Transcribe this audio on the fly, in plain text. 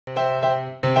My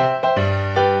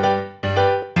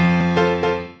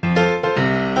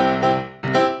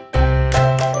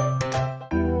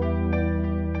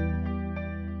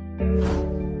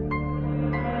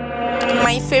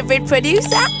favorite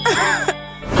producer,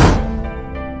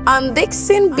 I'm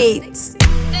Dixon Beats.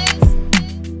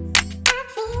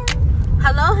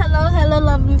 Hello,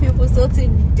 lovely people. So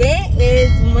today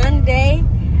is Monday,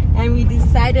 and we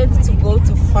decided to go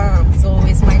to farm. So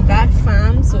it's my dad's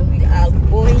farm. So we are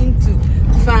going to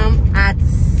farm at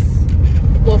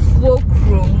Buffalo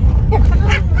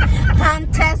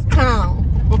Hunters Town,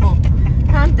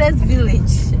 Hunters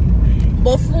Village.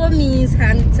 Buffalo means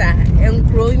hunter, and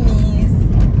Crow means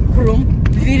Chrome,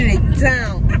 village,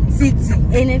 town, city,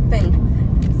 anything.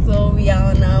 So we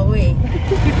are on our way.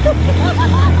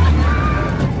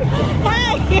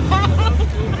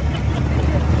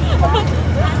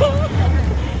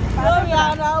 So we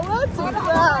are on our way to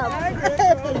farm.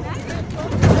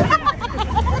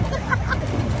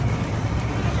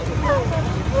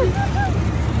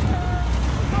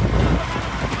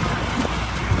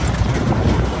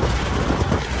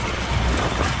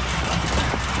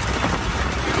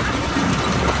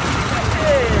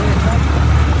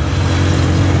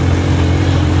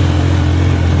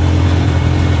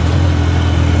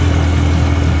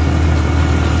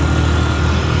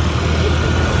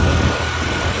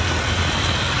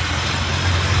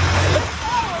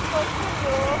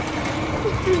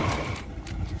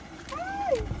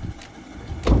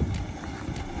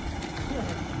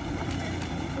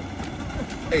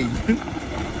 Hey.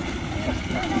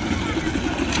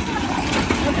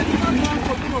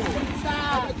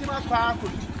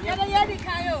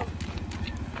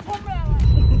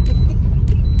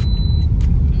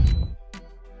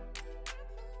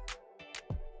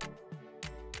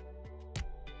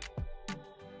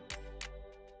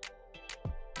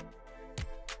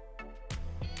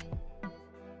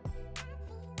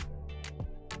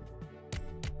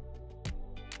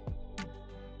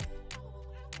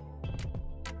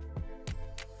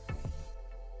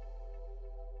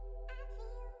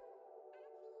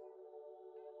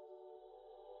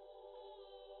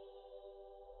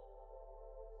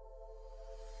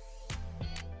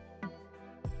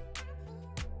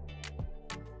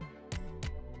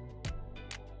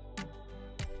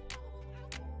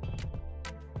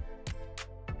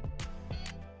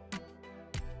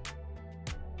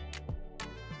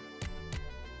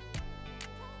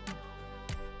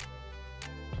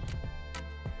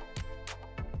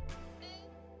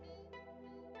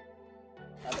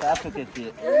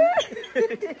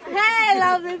 Hey,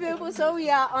 lovely people. So we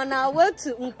are on our way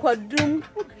to Nkwadum.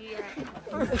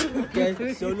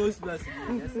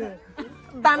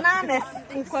 Bananas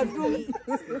in Nkwadum.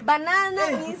 Banana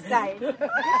inside.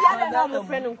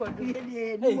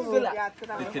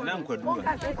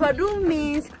 Nkwadum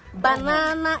means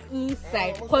banana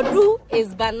inside. Kwadu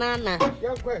is banana.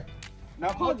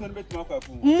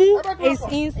 Mu is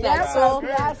inside, so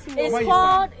it's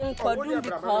called Nkwadum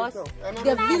because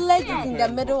the village is in the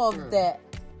middle of the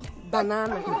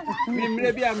banana.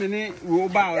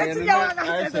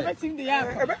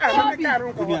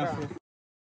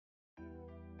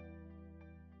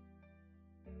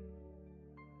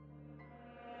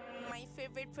 My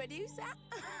favorite producer,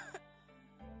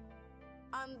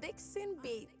 I'm Dixon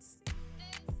Beats.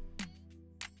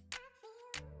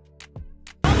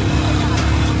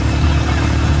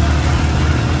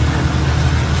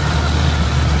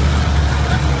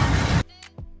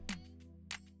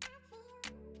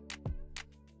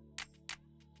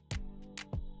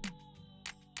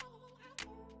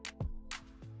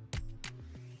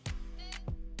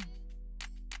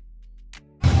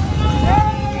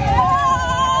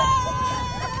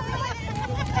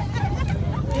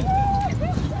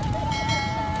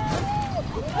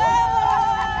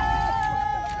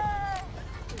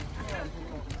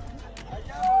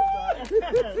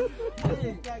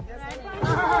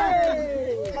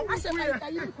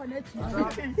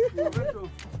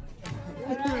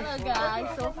 Hello guys,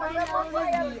 so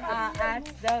finally we are at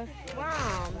the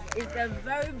farm. It's a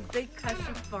very big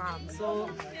cashew farm. So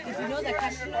if you know the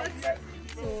cashew nuts,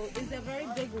 so it's a very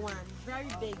big one, very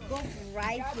big, both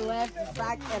right, left,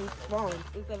 back and front.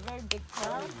 It's a very big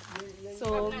farm.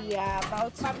 So we are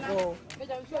about to go.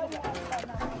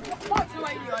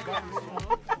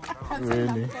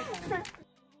 Really?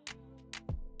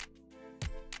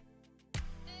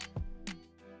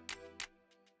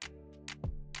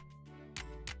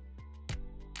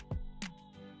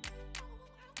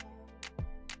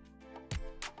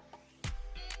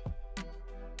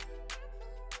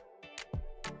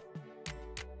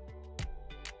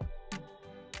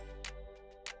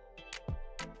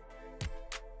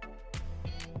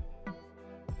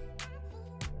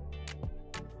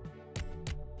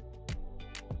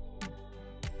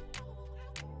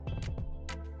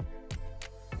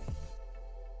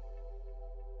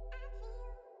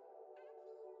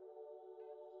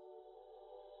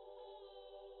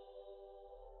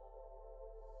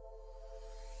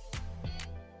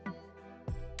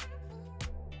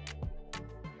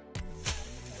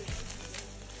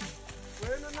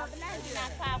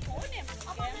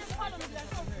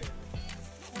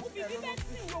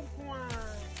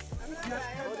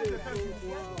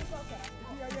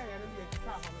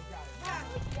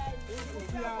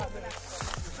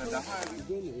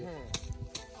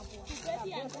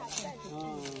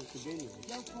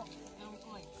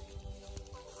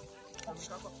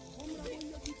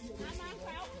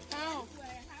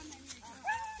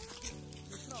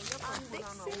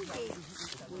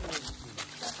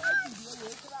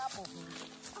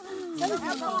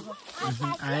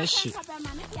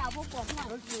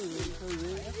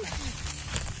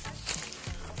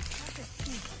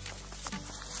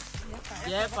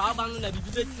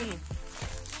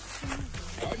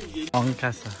 On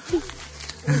casa.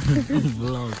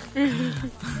 Vlog.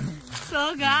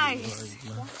 So guys,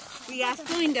 we are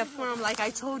still in the farm. Like I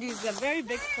told you, it's a very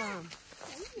big farm.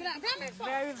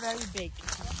 Very, very big.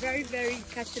 Very, very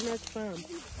cashew nut farm.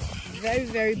 Very,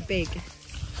 very big.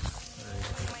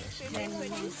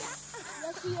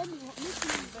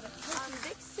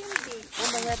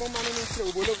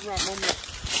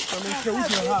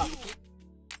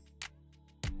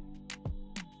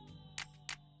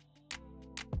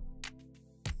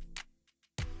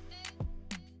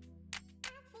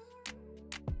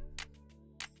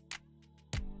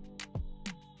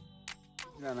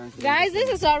 Guys, this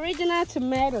is original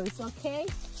tomatoes, okay?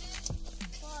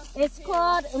 It's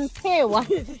called mpewa.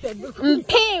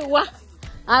 Mpewa.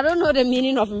 I don't know the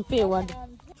meaning of mpewa.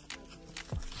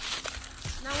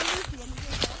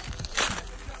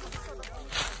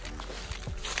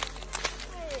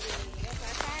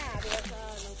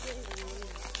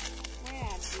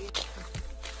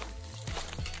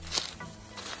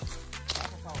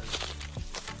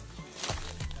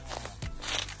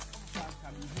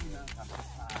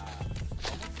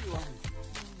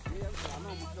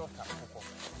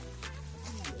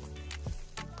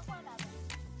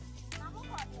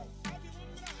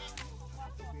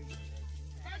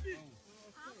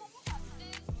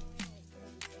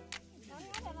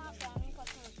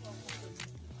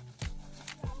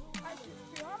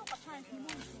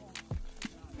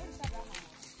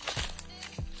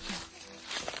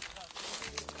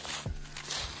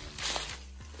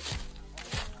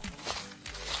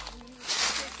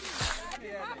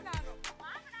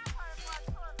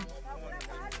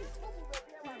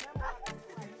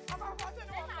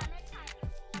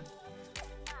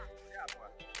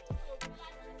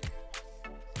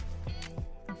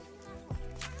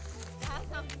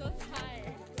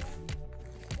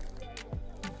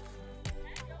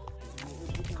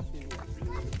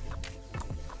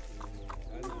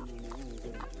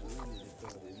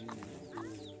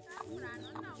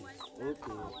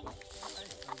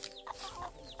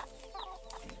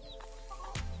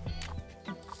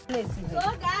 So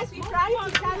guys, we try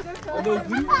to catch the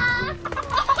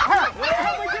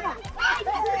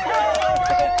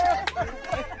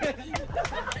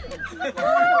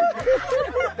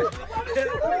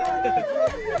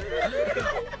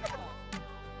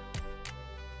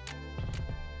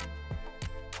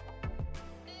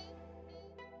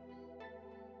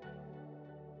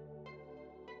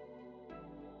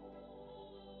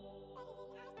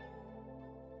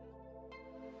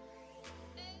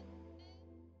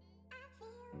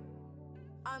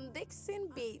on Dixon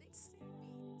Beats.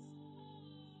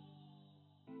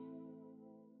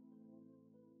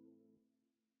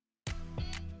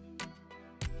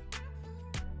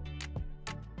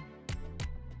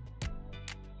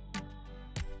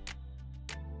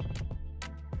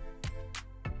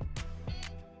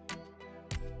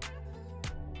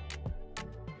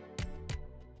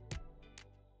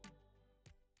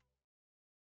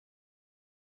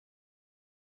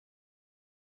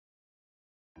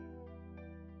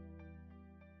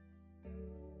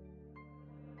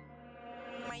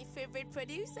 My favorite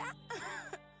producer.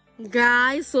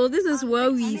 Guys, so this is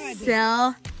where we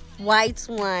sell white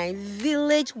wine,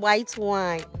 village white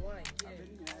wine.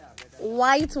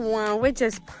 White wine, which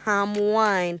is palm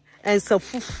wine and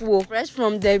safufu, fresh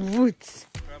from the roots.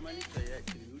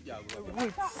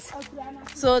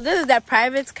 So this is the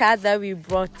private car that we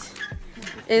brought.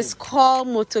 It's called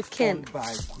Motoken.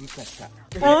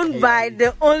 Owned by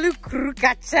the only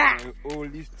Krukacha. The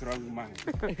only strong man.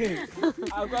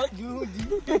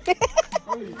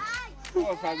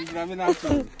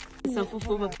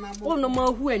 Oh no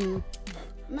more when.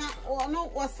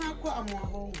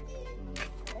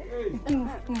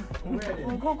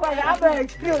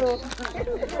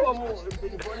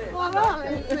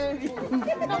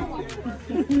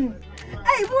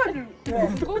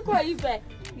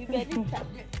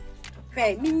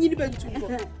 Hey,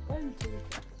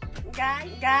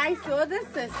 guys, so this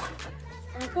is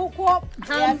Cocoa,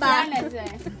 hamba.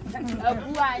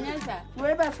 Abu anyasa.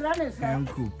 We be friends.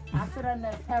 Uncle.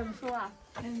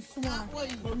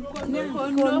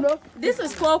 This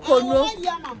is called kono.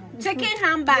 Chicken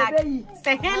hamburg.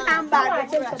 Second hamburg.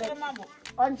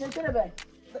 On chicken.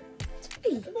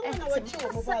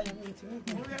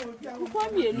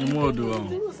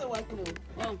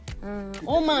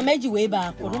 Oh, my made you way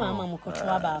back. Oh, mamma,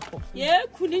 back. Yeah,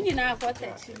 couldn't you now what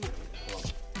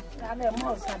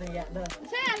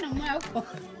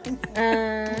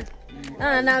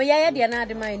now, yeah, the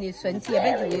another mine is 20 a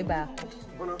bit way back.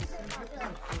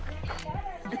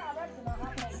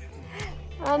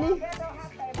 Honey.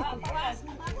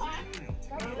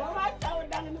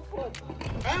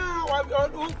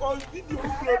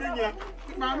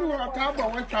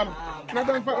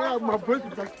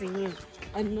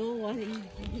 I know what he is.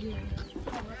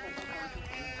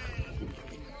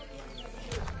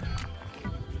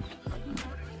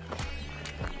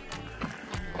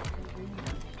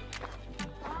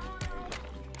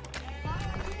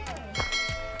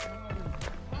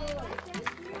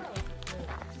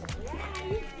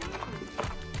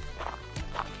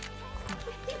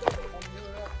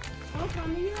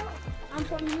 I'm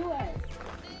from US.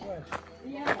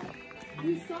 Yeah.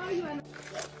 We saw you and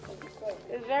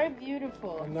it's very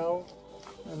beautiful. And now,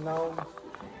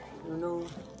 you know,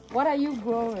 what are you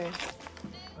growing?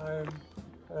 I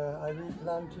will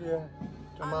plant here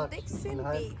tomatoes and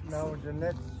hide now the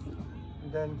net,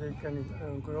 and then they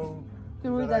can grow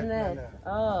Through the net.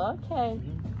 Oh, okay.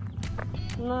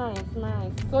 Nice.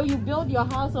 So you build your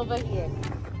house over here?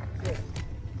 Yes.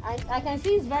 I can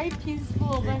see it's very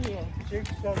peaceful over here.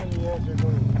 6-7 years ago.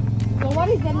 So what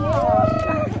is the name?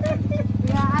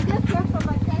 Yeah, I just came from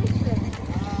vacation.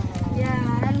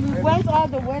 Yeah, and we went all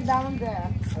the way down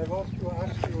there. I want to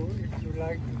ask you if you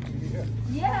like to be here.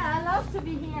 Yeah, I love to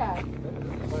be here.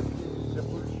 But it's the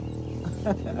bush.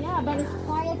 Yeah, but it's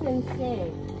quiet and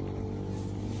safe.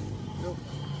 Look,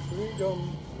 freedom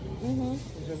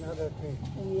is another thing.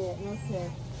 Yeah, okay.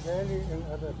 Really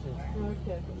another thing.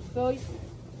 Okay. So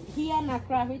here in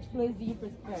Accra, which place do you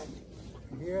prefer?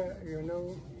 Here, you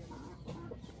know,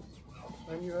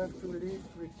 and you have to live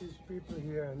with these people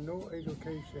here. No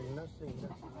education, nothing.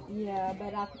 Yeah,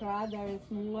 but Accra, there is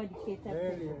more educated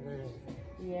Really, people.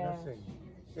 Yeah. nothing.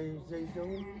 They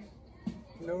don't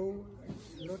know,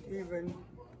 not even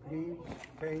please,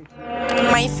 thank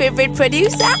you. My favorite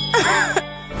producer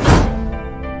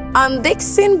on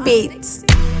Dixon Beats.